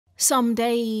Some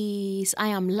days I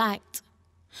am light.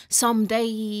 Some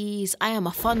days I am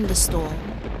a thunderstorm.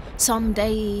 Some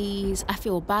days I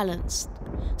feel balanced.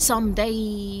 Some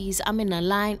days I'm in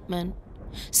alignment.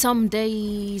 Some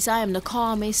days I am the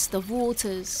calmest of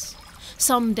waters.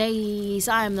 Some days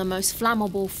I am the most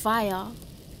flammable fire.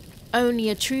 Only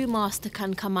a true master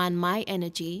can command my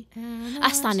energy.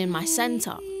 I stand in my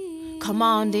center,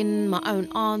 commanding my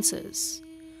own answers.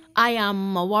 I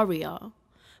am a warrior,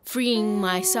 freeing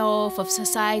myself of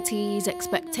society's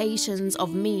expectations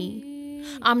of me.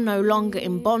 I'm no longer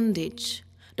in bondage,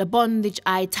 the bondage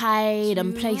I tied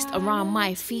and placed around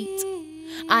my feet.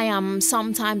 I am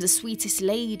sometimes the sweetest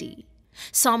lady,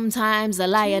 sometimes the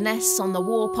lioness on the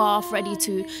warpath ready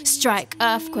to strike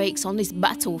earthquakes on this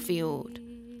battlefield.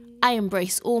 I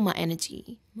embrace all my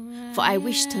energy, for I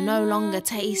wish to no longer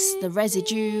taste the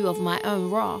residue of my own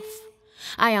wrath.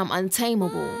 I am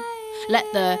untamable. Let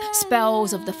the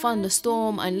spells of the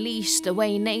thunderstorm unleash the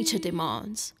way nature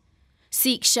demands.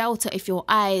 Seek shelter if your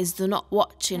eyes do not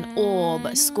watch in awe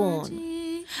but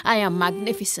scorn. I am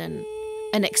magnificent,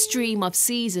 an extreme of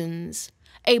seasons,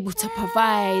 able to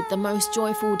provide the most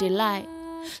joyful delight.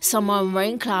 Summon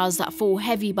rain clouds that fall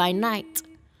heavy by night.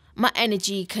 My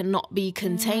energy cannot be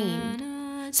contained.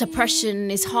 Suppression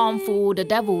is harmful, the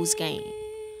devil's game.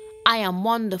 I am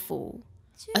wonderful,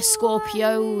 a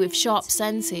Scorpio with sharp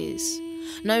senses.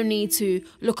 No need to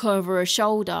look over a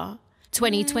shoulder.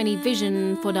 20/20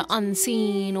 vision for the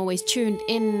unseen, always tuned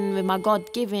in with my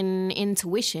God-given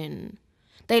intuition.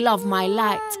 They love my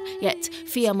light, yet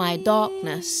fear my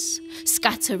darkness,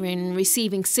 scattering,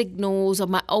 receiving signals of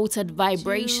my altered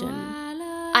vibration.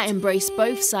 I embrace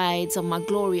both sides of my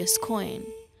glorious coin.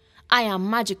 I am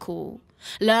magical,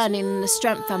 learning the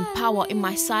strength and power in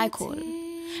my cycle,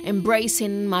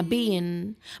 embracing my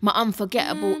being, my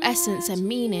unforgettable essence and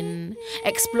meaning,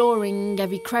 exploring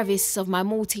every crevice of my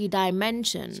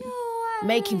multi-dimension,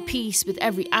 making peace with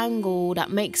every angle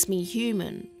that makes me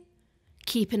human,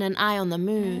 keeping an eye on the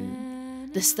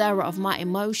moon, the stirrer of my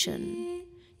emotion,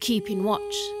 keeping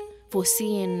watch,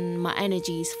 foreseeing my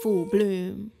energy's full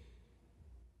bloom.